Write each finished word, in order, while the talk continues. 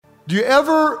Do you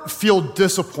ever feel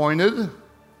disappointed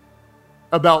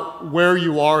about where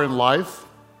you are in life?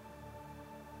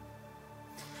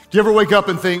 Do you ever wake up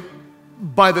and think,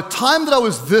 by the time that I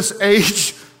was this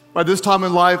age, by this time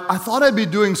in life, I thought I'd be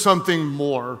doing something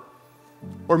more.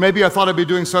 Or maybe I thought I'd be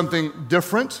doing something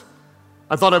different.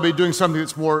 I thought I'd be doing something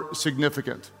that's more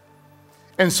significant.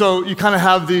 And so you kind of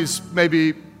have these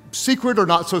maybe secret or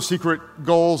not so secret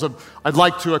goals of, I'd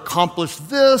like to accomplish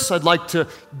this, I'd like to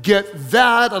get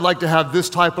that, I'd like to have this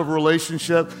type of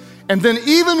relationship. And then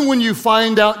even when you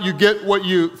find out you get what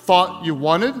you thought you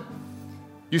wanted,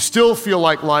 you still feel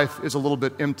like life is a little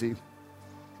bit empty.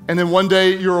 And then one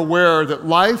day you're aware that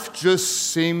life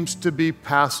just seems to be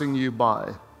passing you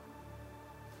by.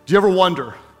 Do you ever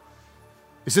wonder,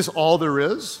 is this all there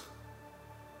is?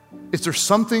 Is there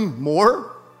something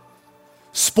more?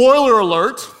 Spoiler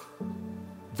alert,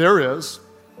 there is.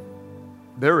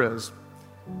 There is.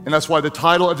 And that's why the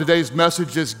title of today's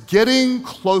message is Getting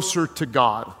Closer to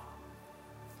God.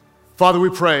 Father, we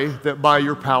pray that by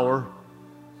your power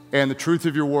and the truth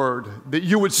of your word, that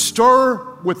you would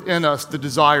stir within us the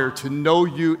desire to know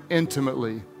you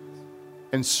intimately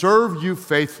and serve you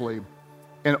faithfully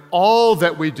in all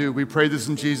that we do. We pray this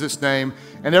in Jesus' name.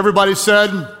 And everybody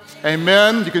said,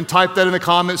 amen. You can type that in the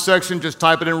comment section. Just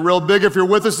type it in real big if you're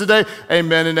with us today.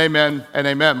 Amen and amen and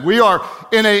amen. We are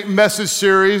in a message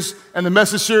series, and the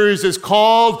message series is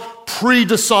called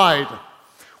Pre-Decide.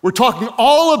 We're talking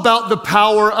all about the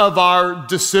power of our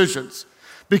decisions,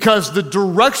 because the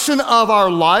direction of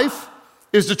our life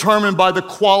is determined by the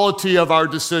quality of our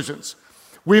decisions.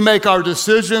 We make our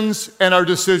decisions, and our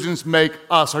decisions make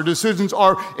us. Our decisions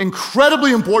are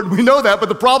incredibly important. We know that, but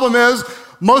the problem is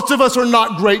most of us are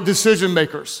not great decision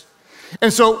makers.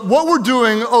 And so what we're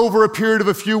doing over a period of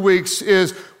a few weeks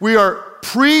is we are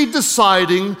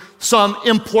pre-deciding some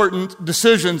important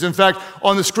decisions. In fact,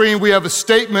 on the screen we have a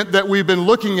statement that we've been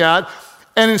looking at.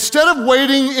 And instead of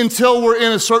waiting until we're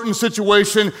in a certain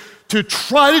situation to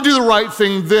try to do the right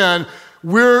thing then,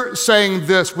 we're saying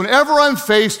this: whenever I'm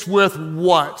faced with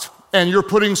what, and you're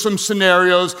putting some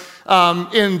scenarios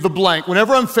in the blank,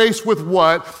 whenever I'm faced with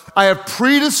what, I have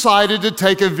pre-decided to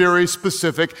take a very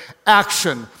specific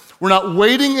action. We're not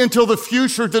waiting until the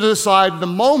future to decide the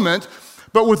moment,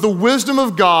 but with the wisdom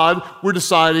of God, we're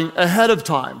deciding ahead of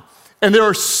time. And there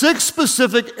are 6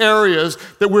 specific areas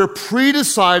that we're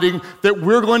pre-deciding that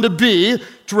we're going to be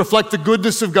to reflect the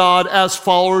goodness of God as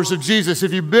followers of Jesus.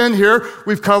 If you've been here,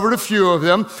 we've covered a few of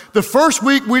them. The first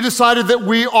week, we decided that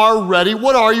we are ready.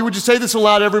 What are you? Would you say this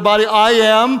aloud, everybody? I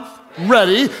am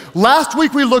ready. Last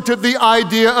week, we looked at the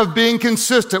idea of being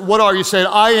consistent. What are you? Say,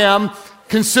 I am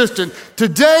consistent.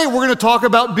 Today, we're going to talk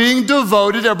about being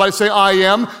devoted. Everybody say, I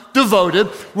am devoted.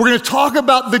 We're going to talk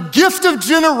about the gift of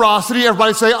generosity.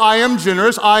 Everybody say, I am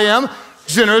generous. I am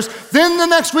generous. Then the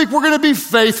next week, we're going to be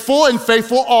faithful, and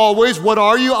faithful always. What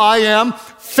are you? I am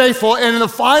faithful. And in the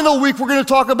final week, we're going to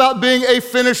talk about being a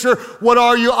finisher. What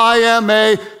are you? I am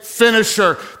a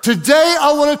finisher. Today,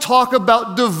 I want to talk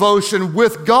about devotion.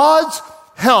 With God's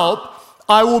help,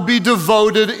 I will be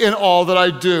devoted in all that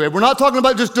I do. And we're not talking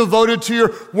about just devoted to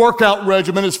your workout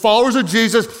regimen. As followers of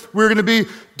Jesus, we're going to be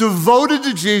devoted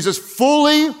to Jesus,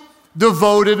 fully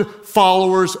devoted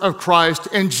followers of Christ.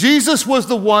 And Jesus was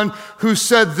the one who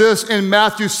said this in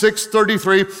Matthew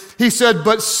 6:33. He said,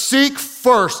 but seek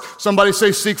first. Somebody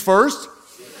say, seek first.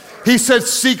 He said,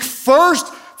 seek first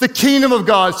the kingdom of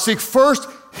God. Seek first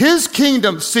his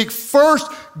kingdom. Seek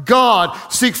first God.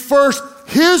 Seek first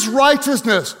his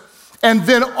righteousness. And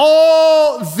then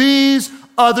all these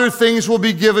other things will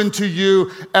be given to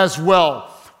you as well.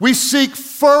 We seek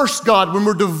first God. When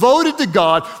we're devoted to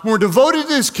God, when we're devoted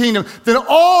to his kingdom, then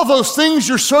all those things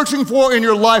you're searching for in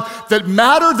your life that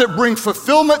matter, that bring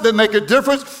fulfillment, that make a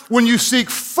difference, when you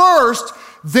seek first,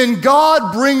 then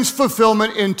God brings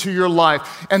fulfillment into your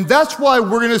life. And that's why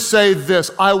we're going to say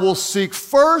this: I will seek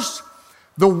first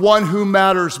the one who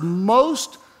matters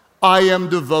most. I am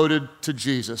devoted to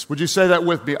Jesus. Would you say that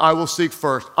with me? I will seek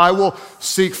first. I will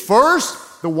seek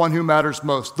first the one who matters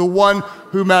most. The one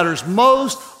who matters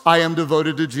most, I am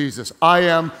devoted to Jesus. I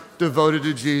am devoted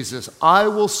to Jesus. I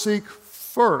will seek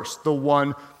first the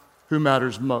one who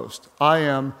matters most. I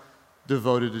am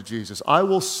devoted to Jesus. I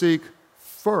will seek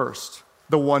first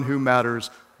the one who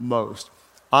matters most.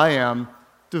 I am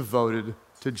devoted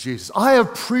to Jesus. I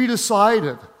have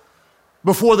pre-decided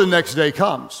before the next day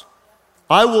comes.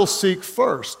 I will seek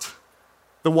first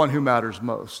the one who matters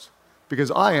most,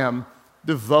 because I am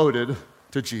devoted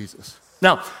to Jesus.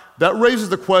 Now, that raises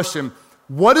the question,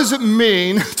 what does it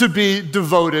mean to be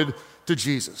devoted to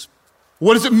Jesus?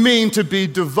 What does it mean to be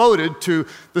devoted to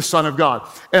the Son of God?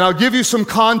 And I'll give you some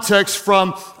context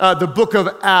from the book of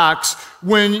Acts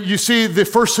when you see the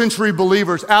first century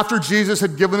believers after Jesus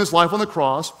had given his life on the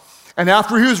cross. And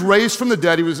after he was raised from the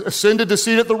dead, he was ascended to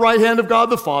seat at the right hand of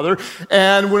God the Father.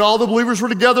 And when all the believers were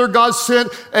together, God sent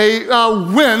a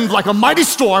wind like a mighty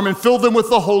storm and filled them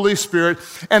with the Holy Spirit.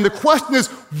 And the question is,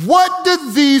 what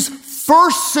did these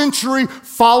first century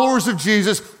followers of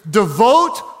Jesus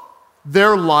devote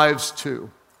their lives to?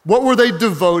 What were they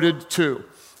devoted to?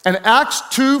 And Acts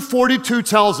 2:42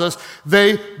 tells us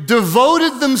they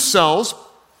devoted themselves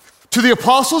to the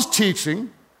apostles'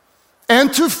 teaching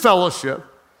and to fellowship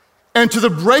and to the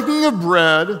breaking of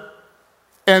bread,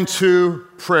 and to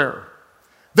prayer.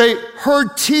 They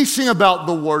heard teaching about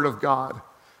the Word of God.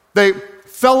 They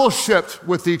fellowshiped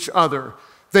with each other.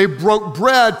 They broke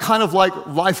bread kind of like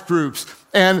life groups,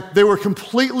 and they were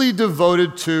completely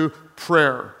devoted to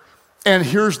prayer. And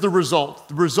here's the result.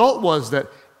 The result was that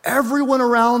everyone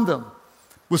around them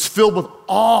was filled with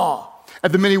awe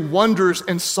at the many wonders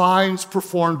and signs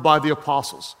performed by the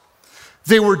apostles.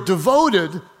 They were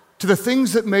devoted to the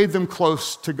things that made them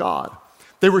close to God.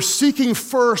 They were seeking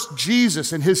first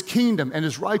Jesus and his kingdom and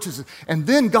his righteousness, and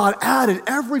then God added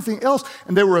everything else,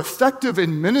 and they were effective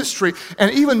in ministry. And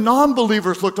even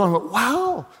non-believers looked on and went,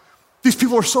 wow, these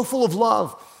people are so full of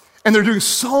love, and they're doing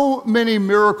so many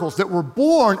miracles that were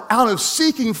born out of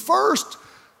seeking first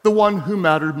the one who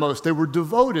mattered most. They were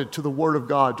devoted to the Word of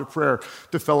God, to prayer,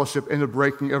 to fellowship, and the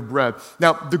breaking of bread.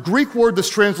 Now, the Greek word that's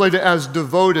translated as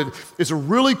devoted is a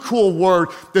really cool word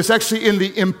that's actually in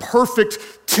the imperfect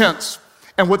tense.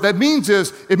 And what that means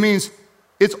is, it means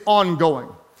it's ongoing.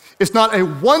 It's not a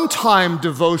one-time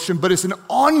devotion, but it's an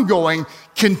ongoing,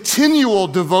 continual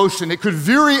devotion. It could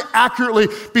very accurately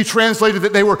be translated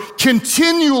that they were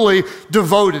continually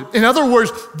devoted. In other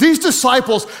words, these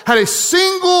disciples had a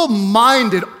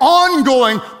single-minded,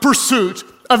 ongoing pursuit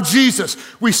of Jesus.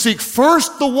 We seek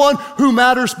first the one who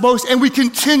matters most, and we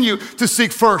continue to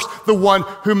seek first the one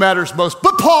who matters most.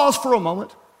 But pause for a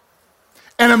moment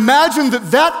and imagine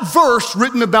that verse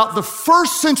written about the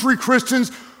first century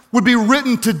Christians would be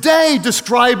written today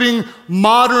describing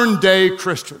modern day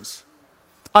Christians.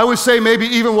 I would say maybe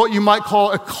even what you might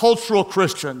call a cultural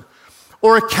Christian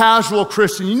or a casual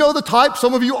Christian. You know the type?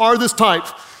 Some of you are this type.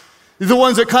 The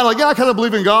ones that kind of like, yeah, I kind of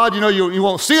believe in God. You know, you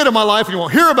won't see it in my life, and you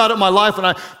won't hear about it in my life, and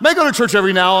I may go to church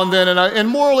every now and then, and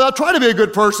morally, I try to be a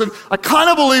good person. I kind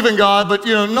of believe in God, but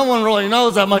no one really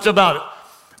knows that much about it.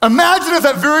 Imagine if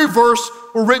that very verse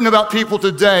were written about people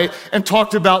today and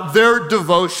talked about their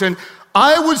devotion.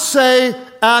 I would say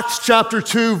Acts chapter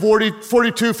 2,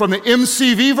 42 from the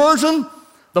MCV version,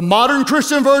 the modern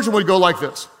Christian version, would go like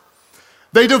this.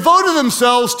 They devoted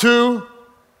themselves to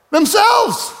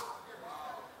themselves.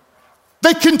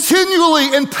 They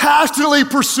continually and passionately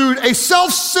pursued a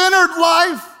self-centered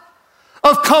life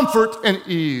of comfort and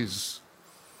ease.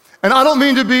 And I don't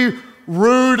mean to be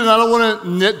rude, and I don't want to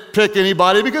nitpick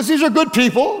anybody, because these are good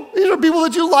people. These are people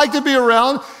that you like to be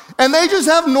around. And they just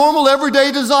have normal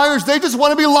everyday desires. They just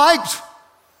want to be liked.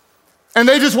 And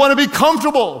they just want to be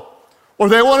comfortable. Or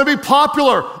they want to be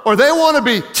popular. Or they want to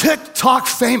be TikTok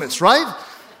famous, right?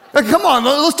 Like, come on,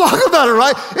 let's talk about it,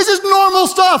 right? It's just normal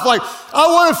stuff. Like, I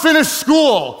want to finish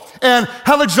school and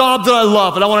have a job that I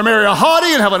love. And I want to marry a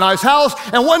hottie and have a nice house.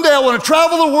 And one day I want to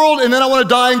travel the world, and then I want to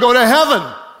die and go to heaven.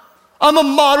 I'm a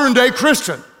modern day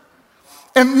Christian.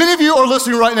 And many of you are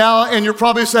listening right now, and you're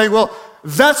probably saying, well,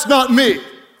 that's not me.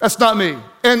 That's not me.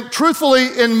 And truthfully,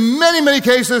 in many, many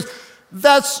cases,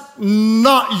 that's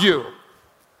not you.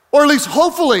 Or at least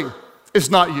hopefully it's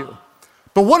not you.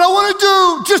 But what I want to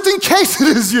do, just in case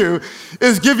it is you,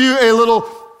 is give you a little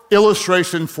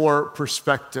illustration for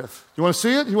perspective. You want to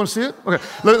see it? You want to see it? Okay,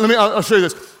 I'll show you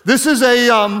this. This is a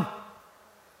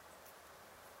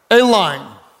line.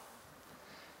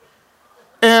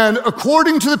 And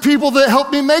according to the people that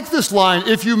helped me make this line,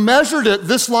 if you measured it,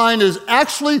 this line is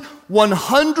actually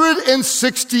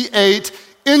 168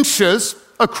 inches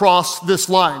across this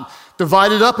line.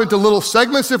 Divide it up into little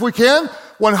segments if we can.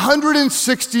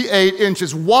 168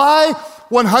 inches. Why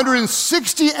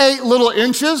 168 little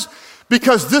inches?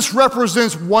 Because this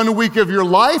represents 1 week of your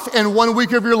life, and 1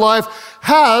 week of your life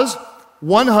has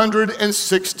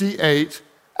 168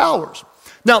 hours.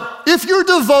 Now, if you're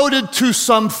devoted to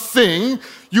something,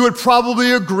 you would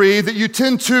probably agree that you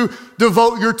tend to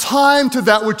devote your time to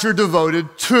that which you're devoted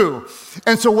to.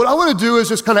 And so what I want to do is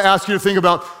just kind of ask you to think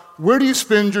about, where do you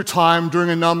spend your time during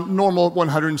a normal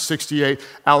 168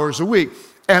 hours a week?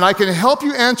 And I can help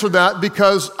you answer that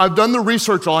because I've done the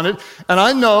research on it, and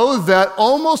I know that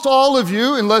almost all of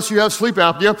you, unless you have sleep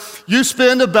apnea, you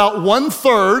spend about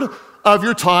 1/3 of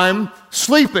your time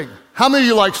sleeping. How many of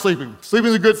you like sleeping? Sleeping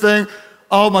is a good thing.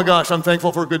 Oh my gosh, I'm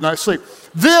thankful for a good night's sleep.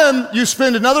 Then you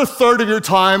spend another third of your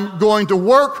time going to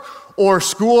work or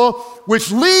school,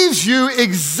 which leaves you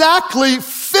exactly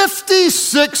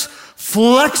 56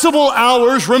 flexible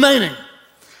hours remaining.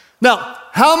 Now,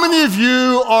 how many of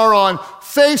you are on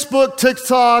Facebook,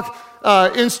 TikTok,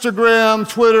 Instagram,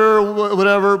 Twitter,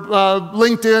 whatever,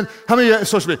 LinkedIn? How many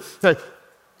social media? Okay.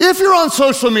 If you're on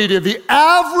social media, the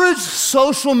average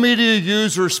social media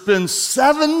user spends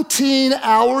 17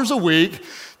 hours a week,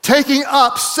 taking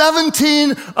up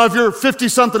 17 of your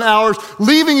 50-something hours,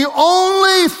 leaving you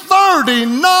only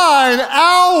 39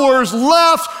 hours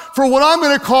left for what I'm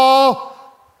going to call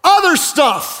other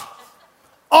stuff.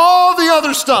 All the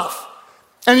other stuff.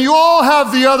 And you all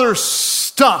have the other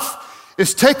stuff.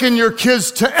 It's taking your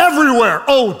kids to everywhere.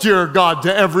 Oh, dear God,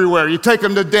 to everywhere. You take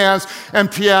them to dance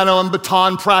and piano and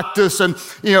baton practice and,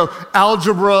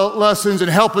 algebra lessons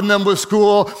and helping them with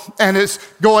school. And it's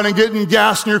going and getting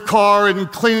gas in your car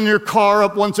and cleaning your car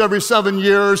up once every 7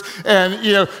 years and,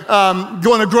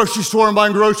 going to the grocery store and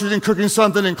buying groceries and cooking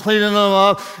something and cleaning them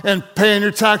up and paying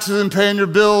your taxes and paying your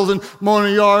bills and mowing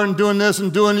the yard and doing this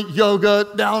and doing yoga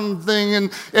down thing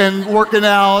and working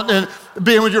out and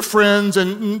being with your friends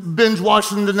and binge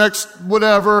watching the next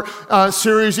whatever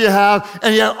series you have,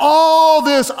 and you have all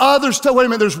this other stuff. Wait a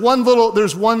minute, there's one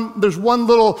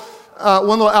little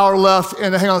hour left,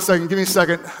 and hang on a second, give me a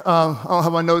second. I don't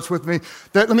have my notes with me.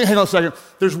 Let me hang on a second.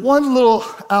 There's one little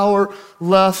hour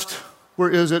left. Where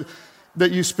is it?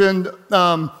 That you spend.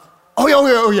 Yeah.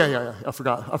 I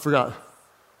forgot.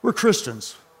 We're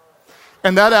Christians,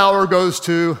 and that hour goes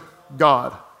to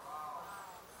God.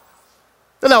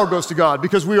 That hour goes to God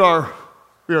because we are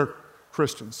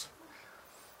Christians.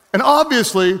 And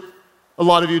obviously, a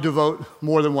lot of you devote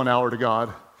more than 1 hour to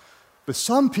God, but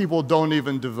some people don't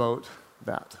even devote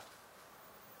that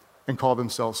and call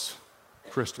themselves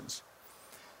Christians.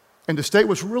 And to state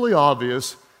what's really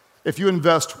obvious, if you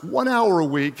invest 1 hour a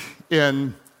week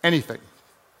in anything,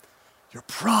 you're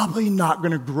probably not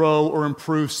going to grow or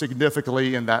improve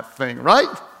significantly in that thing, right?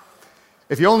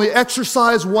 If you only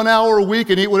exercise 1 hour a week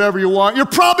and eat whatever you want, you're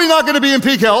probably not going to be in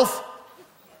peak health.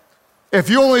 If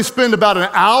you only spend about an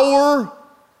hour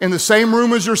in the same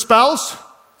room as your spouse,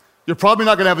 you're probably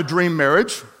not going to have a dream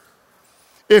marriage.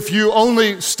 If you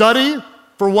only study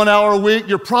for 1 hour a week,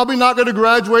 you're probably not going to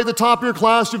graduate at the top of your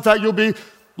class. In fact, you'll be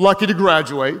lucky to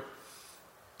graduate.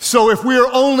 So if we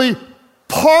are only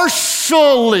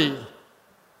partially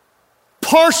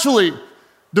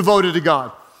devoted to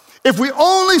God, if we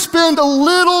only spend a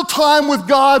little time with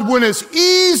God when it's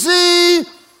easy,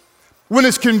 when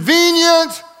it's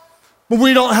convenient, when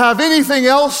we don't have anything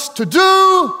else to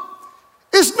do,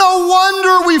 it's no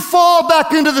wonder we fall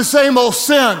back into the same old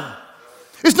sin.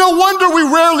 It's no wonder we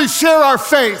rarely share our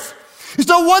faith. It's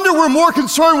no wonder we're more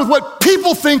concerned with what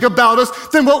people think about us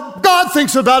than what God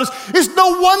thinks about us. It's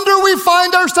no wonder we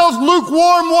find ourselves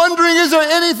lukewarm, wondering, is there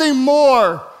anything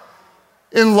more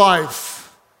in life?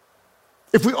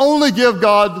 If we only give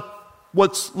God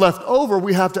what's left over,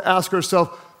 we have to ask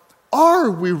ourselves, are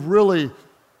we really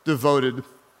devoted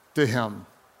to Him?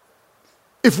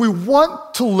 If we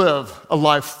want to live a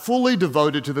life fully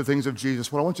devoted to the things of Jesus,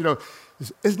 what I want you to know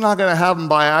is it's not going to happen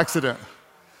by accident,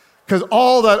 because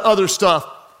all that other stuff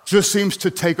just seems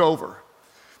to take over.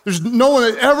 There's no one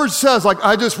that ever says, like,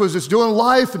 I just was just doing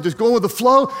life and just going with the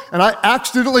flow, and I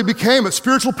accidentally became a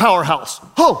spiritual powerhouse.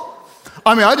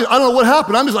 I don't know what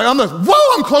happened. I'm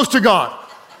close to God.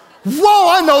 Whoa,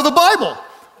 I know the Bible.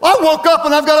 I woke up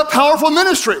and I've got a powerful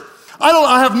ministry.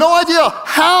 I have no idea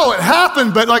how it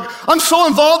happened, but I'm so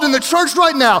involved in the church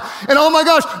right now. And oh my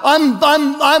gosh,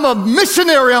 I'm a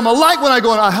missionary. I'm a light when I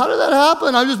go in. How did that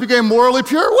happen? I just became morally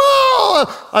pure. Whoa,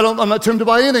 I'm not tempted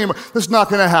by anything anymore. That's not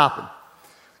going to happen.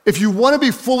 If you want to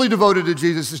be fully devoted to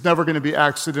Jesus, it's never going to be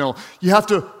accidental. You have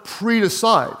to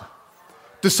pre-decide.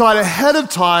 Decide ahead of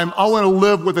time, I want to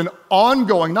live with an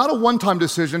ongoing, not a one-time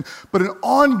decision, but an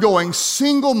ongoing,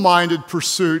 single-minded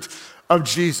pursuit of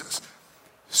Jesus.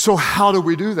 So how do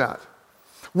we do that?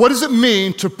 What does it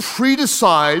mean to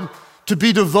pre-decide to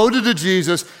be devoted to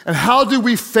Jesus, and how do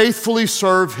we faithfully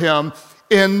serve Him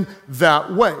in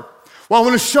that way? Well, I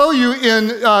want to show you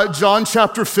in John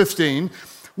chapter 15,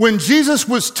 when Jesus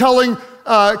was telling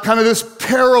kind of this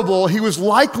parable, he was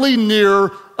likely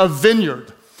near a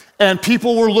vineyard. And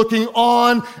people were looking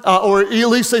on, or at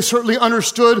least they certainly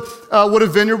understood what a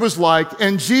vineyard was like.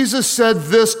 And Jesus said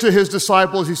this to his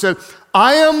disciples. He said,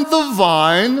 I am the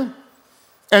vine,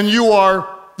 and you are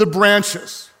the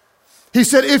branches. He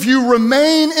said, if you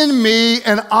remain in me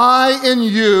and I in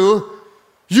you,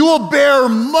 you will bear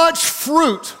much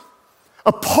fruit.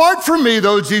 Apart from me,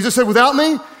 though, Jesus said, without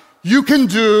me, you can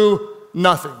do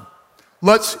nothing.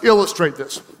 Let's illustrate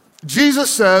this. Jesus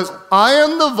says, I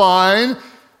am the vine,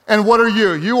 and what are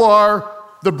you? You are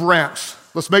the branch.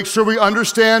 Let's make sure we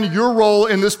understand your role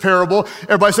in this parable.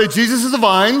 Everybody say, Jesus is the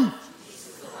vine.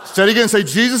 Say it again, say,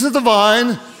 Jesus is the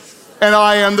vine, and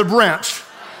I am the branch.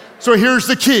 So here's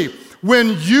the key. When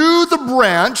you, the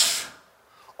branch,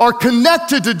 are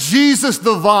connected to Jesus,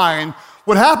 the vine,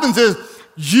 what happens is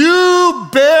you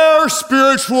bear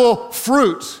spiritual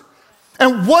fruit.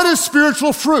 And what is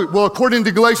spiritual fruit? Well, according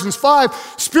to Galatians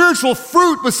 5, spiritual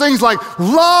fruit was things like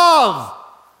love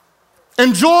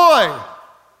and joy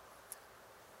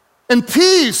and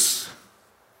peace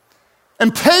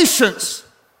and patience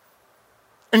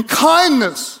and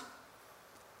kindness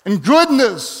and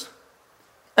goodness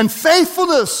and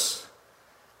faithfulness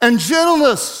and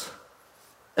gentleness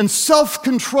and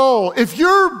self-control. If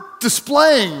you're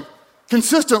displaying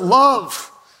consistent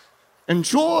love and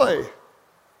joy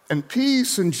and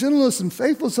peace and gentleness and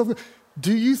faithfulness,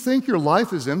 do you think your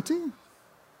life is empty?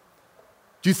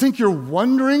 Do you think you're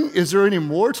wondering, is there any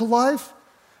more to life?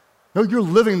 No, you're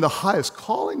living the highest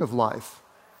calling of life.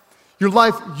 Your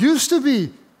life used to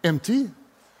be empty,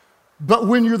 but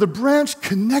when you're the branch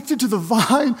connected to the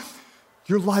vine,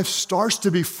 your life starts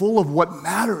to be full of what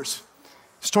matters.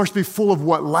 It starts to be full of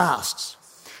what lasts.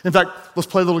 In fact, let's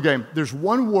play a little game. There's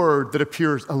one word that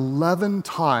appears 11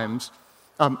 times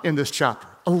in this chapter.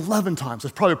 11 times.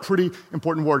 That's probably a pretty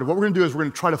important word. And what we're going to do is we're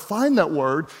going to try to find that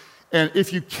word. And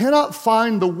if you cannot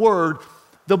find the word,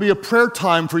 there'll be a prayer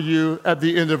time for you at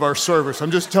the end of our service.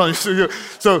 I'm just telling you.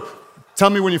 So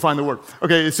tell me when you find the word.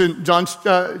 Okay, it's in John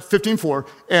 15:4.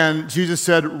 And Jesus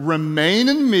said, remain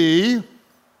in me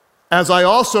as I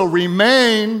also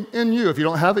remain in you. If you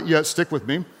don't have it yet, stick with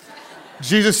me.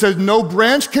 Jesus said, no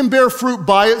branch can bear fruit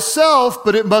by itself,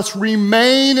 but it must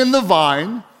remain in the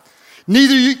vine.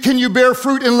 Neither can you bear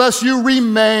fruit unless you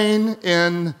remain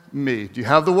in me. Do you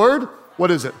have the word?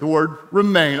 What is it? The word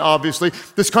remain, obviously.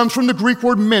 This comes from the Greek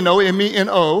word meno,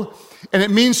 M-E-N-O, and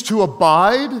it means to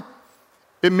abide,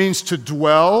 it means to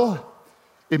dwell,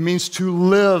 it means to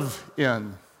live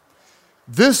in.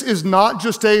 This is not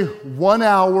just a 1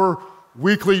 hour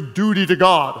weekly duty to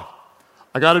God.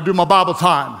 I got to do my Bible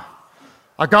time.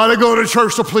 I got to go to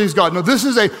church to please God. No, this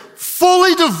is a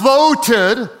fully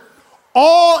devoted,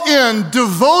 all-in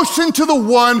devotion to the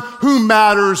one who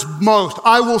matters most.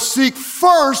 I will seek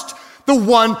first the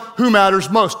one who matters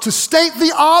most. To state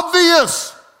the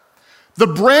obvious, the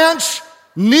branch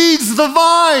needs the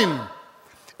vine.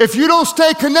 If you don't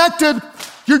stay connected,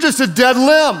 you're just a dead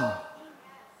limb.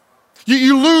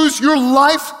 You lose your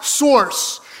life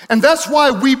source. And that's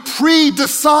why we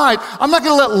pre-decide. I'm not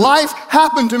going to let life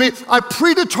happen to me. I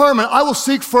predetermine I will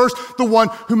seek first the one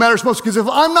who matters most. Because if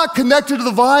I'm not connected to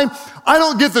the vine, I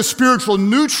don't get the spiritual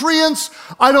nutrients,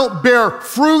 I don't bear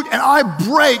fruit, and I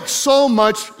break so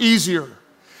much easier.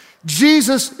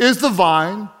 Jesus is the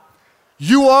vine.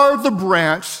 You are the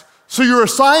branch. So your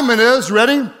assignment is,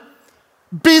 ready?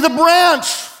 Be the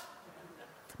branch.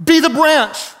 Be the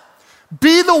branch.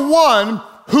 Be the one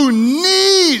who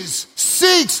needs,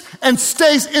 seeks, and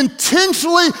stays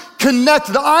intentionally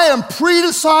connected. I am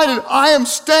pre-decided. I am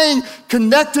staying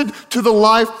connected to the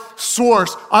life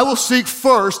source. I will seek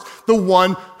first the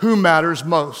one who matters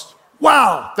most.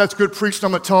 Wow, that's good preaching.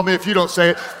 I'm going to tell me if you don't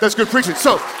say it. That's good preaching.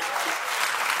 So,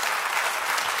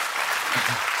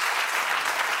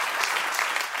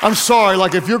 I'm sorry,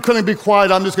 like if you're going to be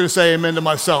quiet, I'm just going to say amen to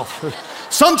myself.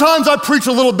 Sometimes I preach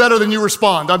a little better than you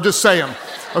respond. I'm just saying,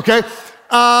 okay?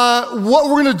 What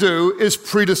we're going to do is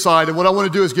pre-decide, and what I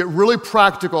want to do is get really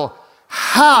practical.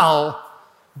 How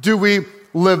do we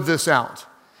live this out?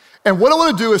 And what I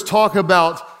want to do is talk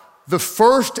about the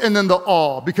first and then the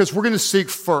all, because we're going to seek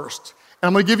first. And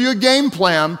I'm going to give you a game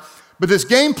plan, but this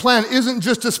game plan isn't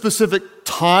just a specific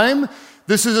time.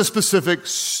 This is a specific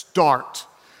start.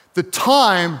 The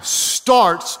time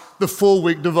starts the full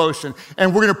week devotion.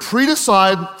 And we're going to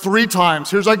pre-decide 3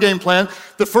 times. Here's our game plan.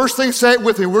 The first thing, say it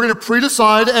with me, we're going to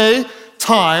pre-decide a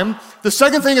time. The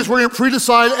second thing is we're going to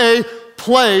pre-decide a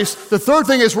place. The third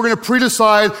thing is we're going to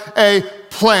pre-decide a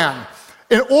plan.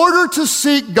 In order to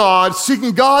seek God,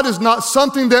 seeking God is not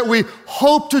something that we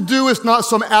hope to do. It's not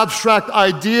some abstract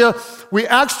idea. We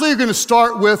actually are going to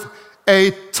start with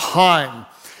a time.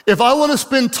 If I want to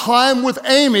spend time with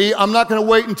Amy, I'm not going to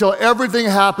wait until everything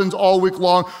happens all week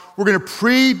long. We're going to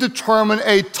predetermine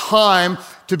a time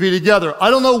to be together.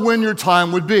 I don't know when your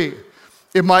time would be.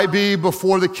 It might be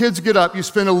before the kids get up, you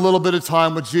spend a little bit of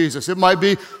time with Jesus. It might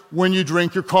be when you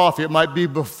drink your coffee. It might be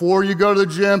before you go to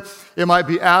the gym. It might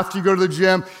be after you go to the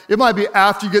gym. It might be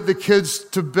after you get the kids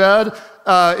to bed.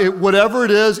 whatever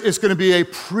it is, it's going to be a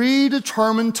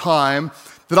predetermined time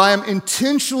that I am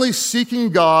intentionally seeking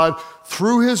God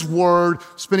through His Word,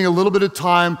 spending a little bit of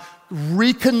time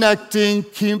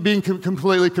reconnecting, being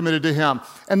completely committed to Him.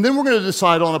 And then we're going to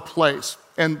decide on a place.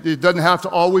 And it doesn't have to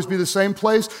always be the same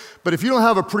place, but if you don't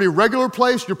have a pretty regular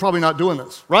place, you're probably not doing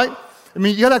this, right? I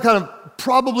mean, you got to kind of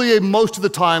probably a most of the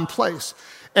time place.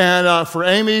 And for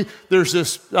Amy, there's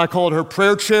this, I call it her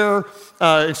prayer chair,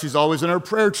 and she's always in her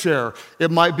prayer chair. It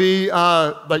might be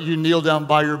that you kneel down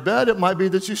by your bed. It might be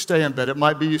that you stay in bed. It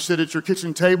might be you sit at your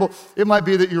kitchen table. It might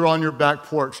be that you're on your back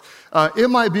porch. It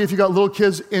might be if you got little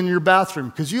kids in your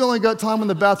bathroom, because you only got time when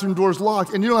the bathroom door's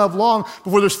locked, and you don't have long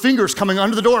before there's fingers coming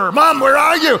under the door. Mom, where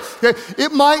are you? Okay?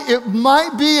 It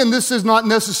might be, and this is not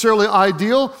necessarily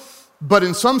ideal, but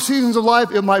in some seasons of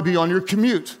life, it might be on your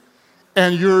commute.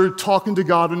 And you're talking to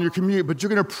God on your commute, but you're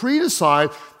going to pre-decide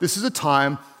this is a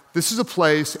time, this is a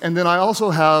place, and then I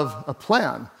also have a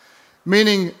plan.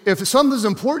 Meaning, if something's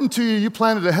important to you, you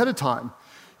plan it ahead of time.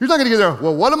 You're not going to get there,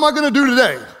 well, what am I going to do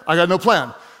today? I got no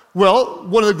plan. Well,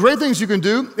 one of the great things you can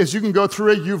do is you can go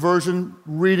through a YouVersion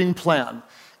reading plan.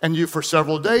 And for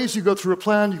several days, you go through a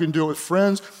plan. You can do it with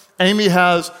friends. Amy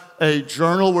has a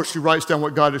journal where she writes down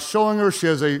what God is showing her. She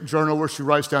has a journal where she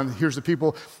writes down, here's the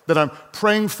people that I'm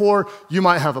praying for. You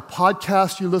might have a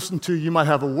podcast you listen to. You might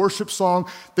have a worship song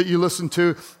that you listen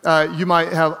to. You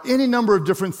might have any number of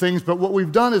different things. But what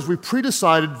we've done is we've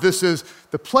pre-decided this is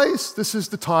the place, this is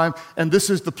the time, and this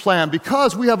is the plan,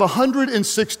 because we have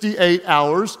 168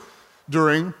 hours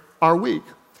during our week.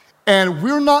 And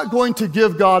we're not going to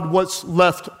give God what's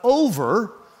left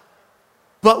over,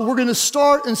 but we're going to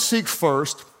start and seek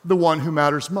first the one who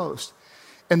matters most.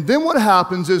 And then what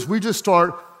happens is we just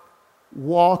start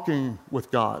walking with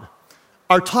God.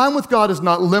 Our time with God is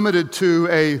not limited to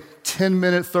a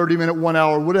 10-minute, 30-minute, 1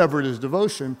 hour, whatever it is,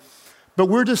 devotion. But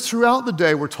we're just throughout the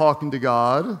day, we're talking to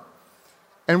God,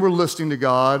 and we're listening to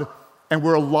God, and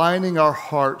we're aligning our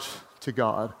heart to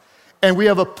God. And we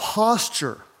have a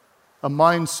posture, a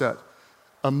mindset,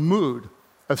 a mood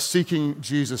of seeking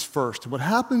Jesus first. And what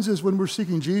happens is when we're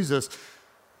seeking Jesus,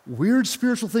 weird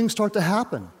spiritual things start to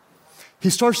happen. He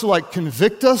starts to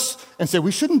convict us and say,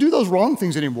 we shouldn't do those wrong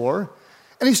things anymore.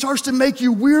 And he starts to make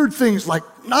you weird things like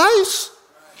nice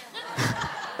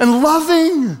and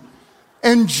loving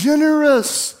and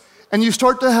generous. And you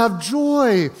start to have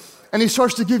joy. And he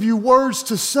starts to give you words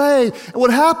to say. And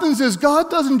what happens is God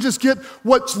doesn't just get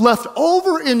what's left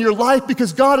over in your life,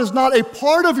 because God is not a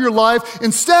part of your life.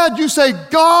 Instead, you say,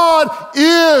 God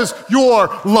is your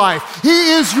life.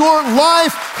 He is your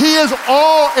life. He is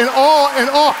all and all and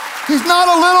all. He's not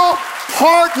a little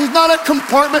part. He's not a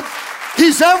compartment.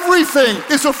 He's everything.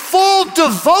 It's a full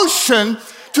devotion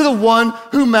to the one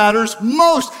who matters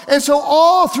most. And so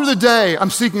all through the day, I'm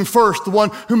seeking first the one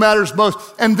who matters most.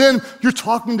 And then you're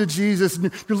talking to Jesus and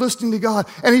you're listening to God,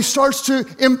 and he starts to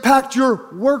impact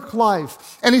your work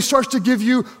life. And he starts to give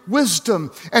you wisdom,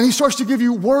 and he starts to give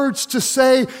you words to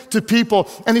say to people,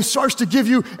 and he starts to give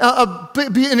you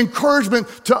be an encouragement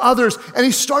to others, and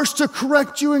he starts to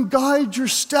correct you and guide your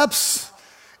steps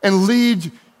and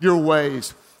lead your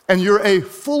ways. And you're a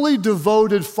fully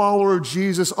devoted follower of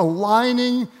Jesus,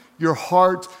 aligning your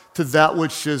heart to that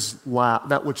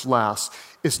which lasts.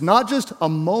 It's not just a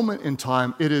moment in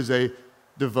time, it is a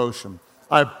devotion.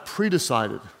 I've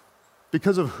pre-decided,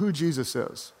 because of who Jesus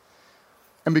is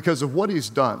and because of what he's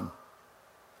done,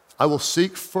 I will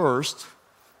seek first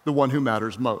the one who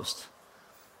matters most.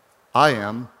 I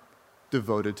am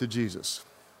devoted to Jesus.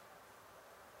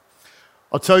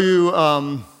 I'll tell you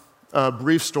a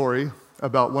brief story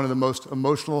about one of the most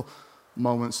emotional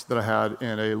moments that I had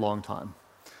in a long time.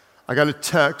 I got a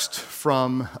text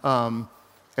from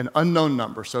an unknown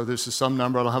number. So this is some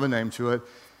number, I don't have a name to it.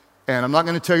 And I'm not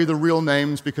going to tell you the real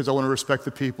names because I want to respect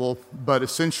the people. But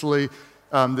essentially,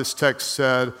 this text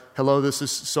said, hello, this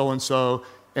is so-and-so,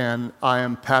 and I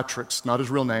am Patrick's, not his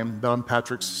real name, but I'm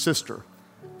Patrick's sister.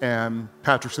 And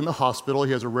Patrick's in the hospital.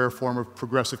 He has a rare form of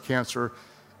progressive cancer.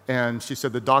 And she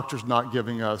said, the doctor's not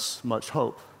giving us much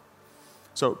hope.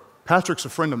 So Patrick's a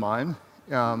friend of mine,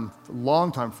 a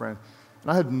longtime friend,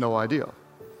 and I had no idea.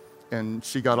 And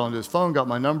she got onto his phone, got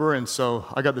my number, and so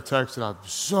I got the text, and I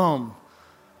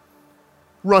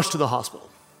rushed to the hospital.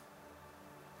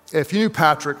 If you knew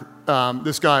Patrick,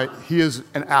 this guy, he is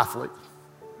an athlete.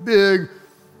 Big,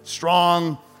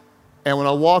 strong, and when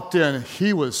I walked in,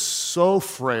 he was so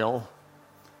frail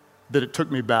that it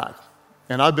took me back.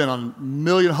 And I've been on a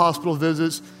million hospital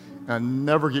visits, and I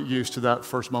never get used to that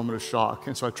first moment of shock.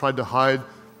 And so I tried to hide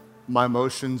my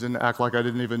emotions and act like I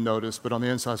didn't even notice. But on the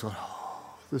inside, I was going,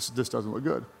 oh, this doesn't look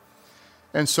good.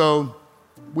 And so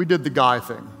we did the guy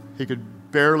thing. He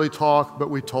could barely talk, but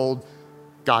we told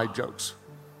guide jokes.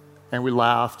 And we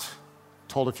laughed,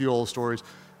 told a few old stories.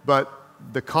 But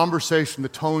the conversation, the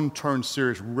tone turned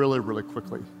serious really, really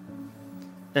quickly.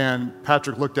 And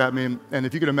Patrick looked at me, and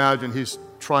if you can imagine, he's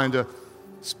trying to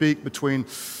speak between,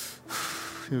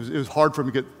 it was hard for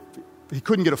him to he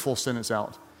couldn't get a full sentence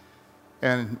out.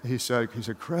 And he said,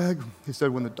 Craig, he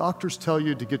said, when the doctors tell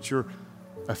you to get your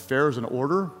affairs in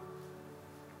order,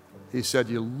 he said,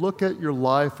 you look at your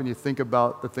life and you think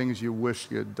about the things you wish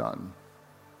you had done.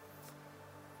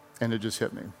 And it just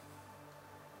hit me.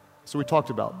 So we talked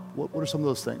about, what are some of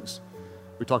those things?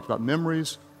 We talked about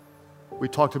memories. We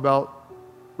talked about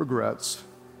regrets.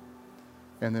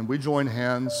 And then we joined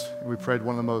hands and we prayed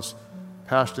one of the most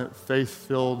passionate,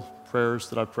 faith-filled prayers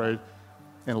that I've prayed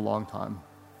in a long time.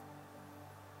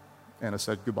 And I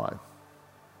said goodbye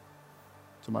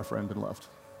to my friend and left.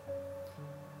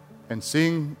 And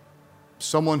seeing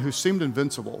someone who seemed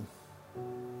invincible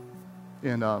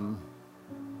in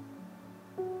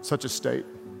such a state,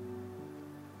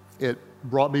 it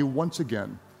brought me once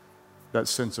again that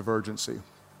sense of urgency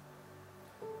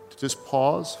to just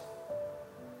pause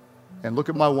and look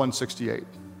at my 168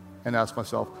 and ask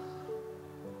myself,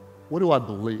 what do I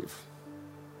believe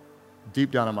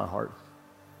deep down in my heart?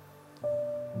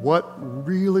 What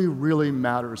really, really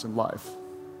matters in life?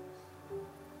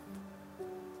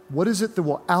 What is it that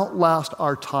will outlast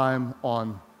our time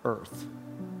on earth?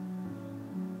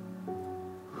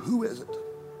 Who is it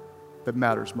that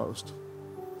matters most?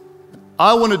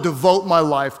 I want to devote my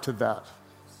life to that.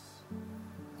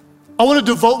 I want to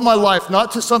devote my life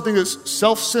not to something that's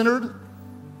self-centered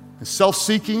and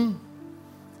self-seeking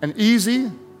and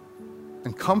easy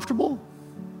and comfortable,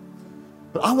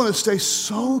 but I want to stay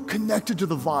so connected to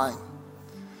the vine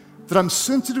that I'm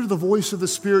sensitive to the voice of the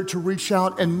Spirit to reach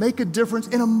out and make a difference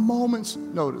in a moment's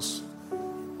notice.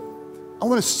 I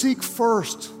want to seek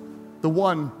first the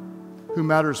one who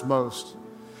matters most,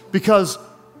 because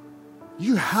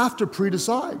you have to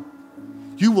pre-decide.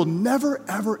 You will never,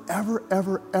 ever, ever,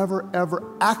 ever, ever,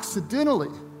 ever accidentally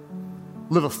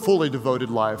live a fully devoted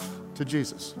life to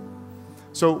Jesus.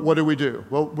 So what do?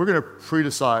 Well, we're going to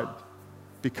pre-decide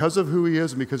because of who he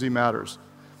is and because he matters.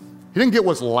 He didn't get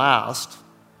what's last.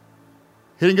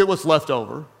 He didn't get what's left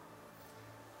over.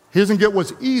 He doesn't get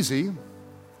what's easy.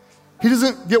 He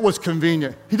doesn't get what's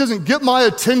convenient. He doesn't get my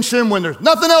attention when there's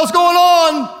nothing else going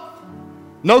on.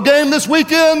 No game this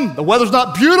weekend. The weather's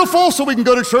not beautiful, so we can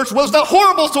go to church. The weather's not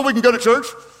horrible, so we can go to church.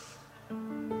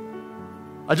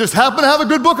 I just happen to have a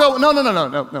good book.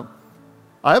 No.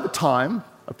 I have a time.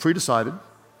 I've pre-decided.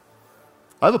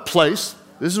 I have a place.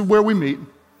 This is where we meet.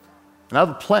 And I have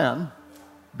a plan,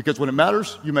 because when it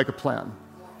matters, you make a plan.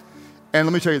 And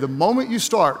let me tell you, the moment you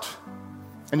start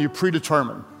and you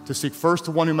predetermine to seek first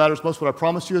the one who matters most, what I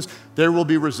promise you is there will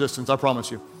be resistance, I promise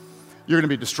you. You're going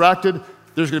to be distracted.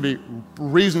 There's going to be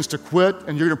reasons to quit,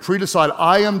 and you're going to pre-decide,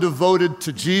 I am devoted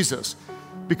to Jesus.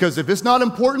 Because if it's not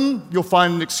important, you'll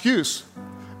find an excuse.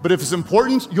 But if it's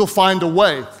important, you'll find a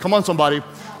way. Come on, somebody.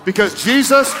 Because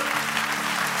Jesus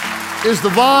is the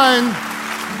vine,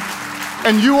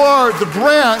 and you are the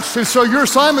branch, and so your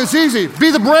assignment is easy.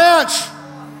 Be the branch.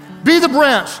 Be the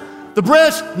branch. The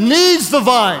branch needs the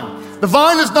vine. The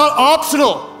vine is not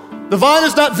optional. The vine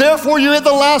is not there for you at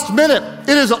the last minute.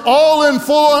 It is all in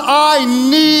full. I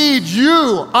need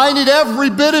you. I need every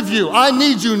bit of you. I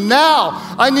need you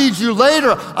now. I need you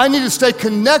later. I need to stay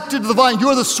connected to the vine. You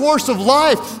are the source of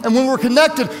life. And when we're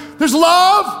connected, there's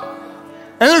love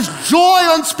and there's joy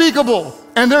unspeakable.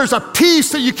 And there's a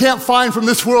peace that you can't find from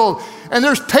this world. And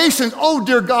there's patience. Oh,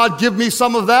 dear God, give me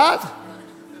some of that.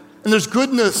 And there's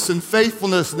goodness and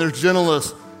faithfulness, and there's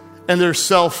gentleness, and there's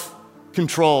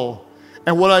self-control.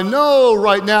 And what I know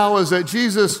right now is that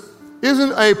Jesus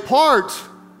isn't a part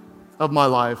of my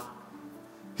life.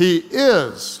 He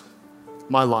is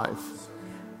my life.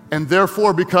 And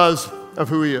therefore, because of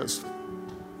who he is,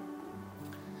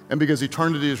 and because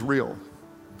eternity is real,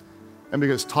 and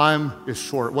because time is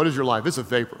short. What is your life? It's a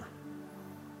vapor.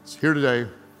 It's here today.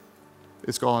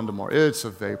 It's gone tomorrow. It's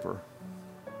a vapor.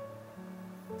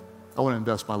 I want to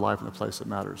invest my life in a place that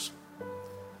matters.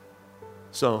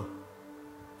 So,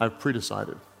 I've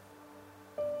pre-decided.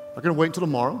 I'm not going to wait until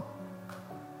tomorrow.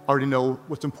 I already know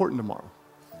what's important tomorrow.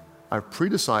 I've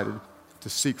pre-decided to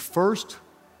seek first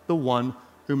the one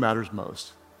who matters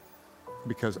most,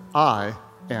 because I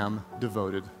am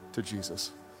devoted to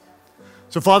Jesus.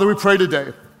 So, Father, we pray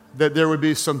today that there would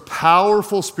be some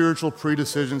powerful spiritual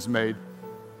pre-decisions made.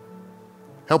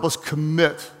 Help us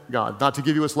commit, God, not to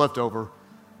give you what's left over,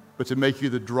 but to make you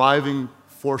the driving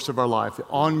force of our life, the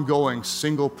ongoing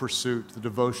single pursuit, the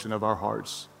devotion of our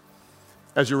hearts.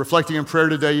 As you're reflecting in prayer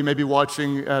today, you may be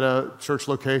watching at a church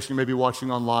location, you may be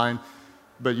watching online,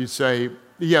 but you say,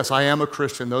 yes, I am a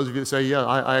Christian. Those of you that say, yeah,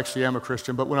 I actually am a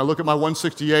Christian. But when I look at my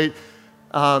 168,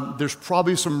 there's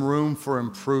probably some room for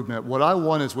improvement. What I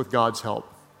want is with God's help,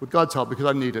 because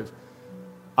I need it.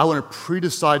 I want to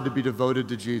pre-decide to be devoted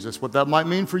to Jesus. What that might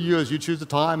mean for you is you choose a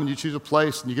time and you choose a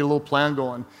place and you get a little plan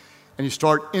going and you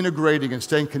start integrating and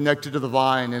staying connected to the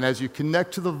vine. And as you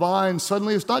connect to the vine,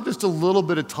 suddenly it's not just a little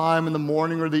bit of time in the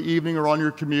morning or the evening or on your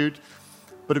commute,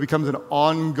 but it becomes an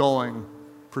ongoing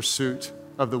pursuit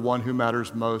of the one who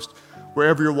matters most.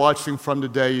 Wherever you're watching from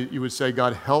today, you would say,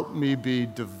 God, help me be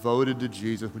devoted to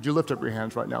Jesus. Would you lift up your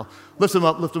hands right now? Lift them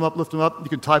up, lift them up, lift them up. You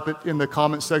can type it in the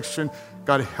comment section.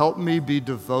 God, help me be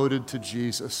devoted to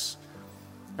Jesus.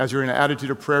 As you're in an attitude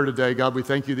of prayer today, God, we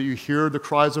thank you that you hear the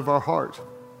cries of our heart.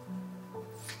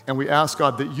 And we ask,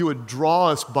 God, that you would draw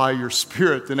us by your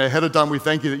Spirit. And ahead of time, we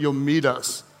thank you that you'll meet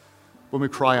us when we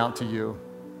cry out to you.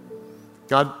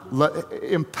 God,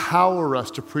 empower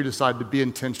us to pre-decide to be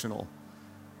intentional.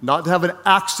 Not to have an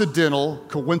accidental,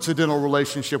 coincidental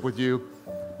relationship with you,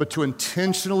 but to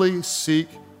intentionally seek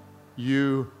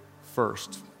you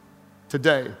first.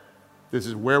 Today, this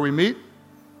is where we meet.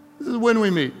 This is when we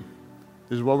meet.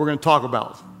 This is what we're going to talk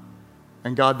about.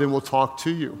 And God then will talk to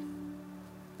you.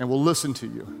 And we'll listen to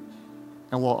you.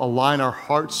 And we'll align our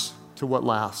hearts to what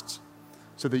lasts.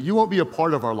 So that you won't be a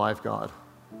part of our life, God,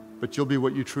 but you'll be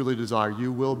what you truly desire.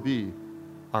 You will be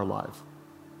our life.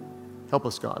 Help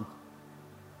us, God,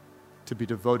 to be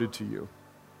devoted to you.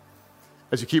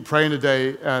 As you keep praying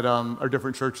today at our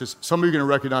different churches, some of you are going to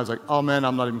recognize, like, oh man,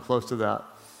 I'm not even close to that.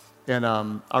 And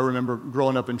I remember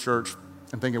growing up in church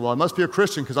and thinking, well, I must be a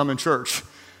Christian because I'm in church.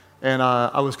 And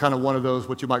I was kind of one of those,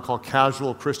 what you might call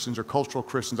casual Christians or cultural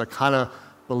Christians. I kind of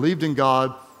believed in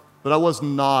God, but I was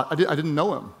not, I didn't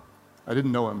know him. I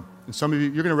didn't know him. And some of you,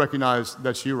 you're going to recognize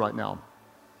that's you right now.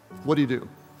 What do?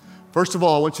 First of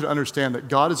all, I want you to understand that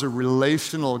God is a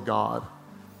relational God.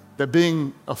 That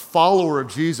being a follower of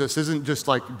Jesus isn't just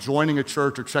like joining a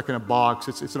church or checking a box.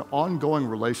 It's an ongoing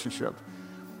relationship.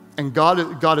 And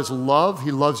God is love.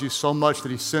 He loves you so much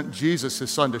that he sent Jesus,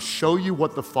 his son, to show you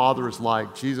what the Father is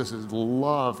like. Jesus is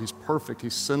love. He's perfect.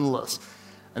 He's sinless.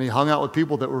 And he hung out with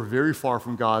people that were very far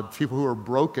from God, people who were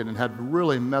broken and had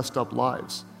really messed up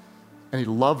lives. And he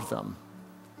loved them.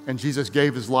 And Jesus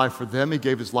gave his life for them. He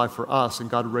gave his life for us. And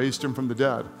God raised him from the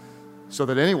dead. So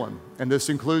that anyone, and this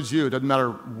includes you, it doesn't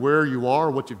matter where you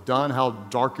are, what you've done, how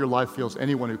dark your life feels,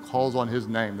 anyone who calls on his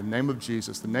name, the name of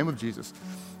Jesus,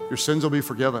 your sins will be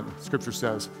forgiven, Scripture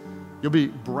says. You'll be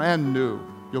brand new.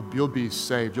 You'll be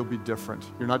saved. You'll be different.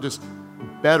 You're not just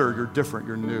better, you're different,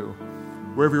 you're new.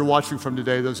 Wherever you're watching from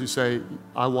today, those who say,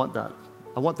 I want that.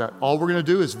 All we're going to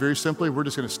do is very simply, we're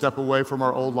just going to step away from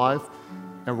our old life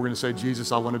and we're going to say,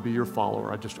 Jesus, I want to be your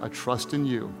follower. I trust in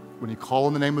you. When you call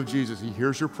in the name of Jesus, he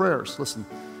hears your prayers. Listen,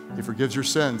 he forgives your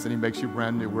sins and he makes you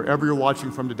brand new. Wherever you're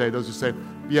watching from today, those who say,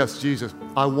 yes, Jesus,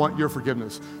 I want your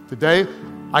forgiveness. Today,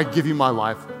 I give you my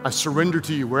life. I surrender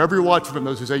to you. Wherever you're watching from,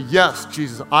 those who say, yes,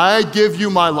 Jesus, I give you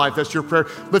my life. That's your prayer.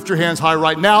 Lift your hands high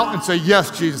right now and say,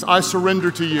 yes, Jesus, I surrender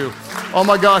to you. Oh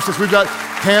my gosh, we've got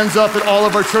hands up at all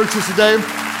of our churches today.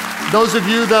 Those of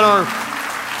you that are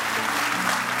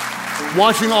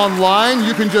watching online,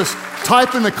 you can just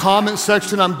type in the comment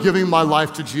section, I'm giving my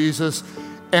life to Jesus.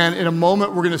 And in a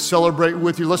moment, we're going to celebrate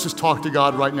with you. Let's just talk to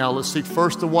God right now. Let's seek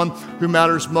first the one who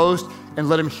matters most and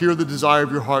let him hear the desire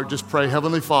of your heart. Just pray,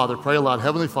 Heavenly Father, pray aloud.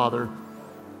 Heavenly Father,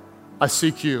 I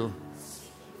seek you.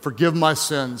 Forgive my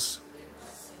sins.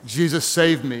 Jesus,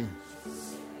 save me.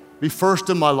 Be first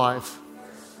in my life.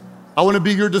 I want to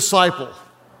be your disciple.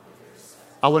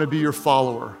 I want to be your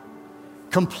follower.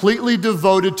 Completely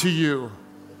devoted to you.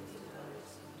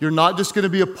 You're not just going to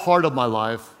be a part of my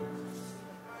life.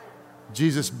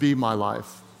 Jesus, be my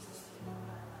life.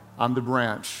 I'm the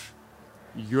branch.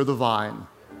 You're the vine.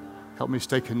 Help me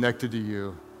stay connected to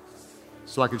you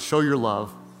so I can show your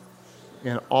love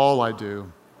in all I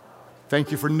do. Thank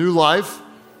you for new life.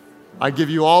 I give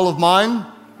you all of mine.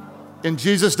 In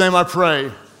Jesus' name I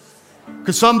pray.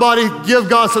 Could somebody give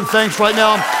God some thanks right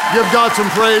now? Give God some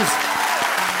praise.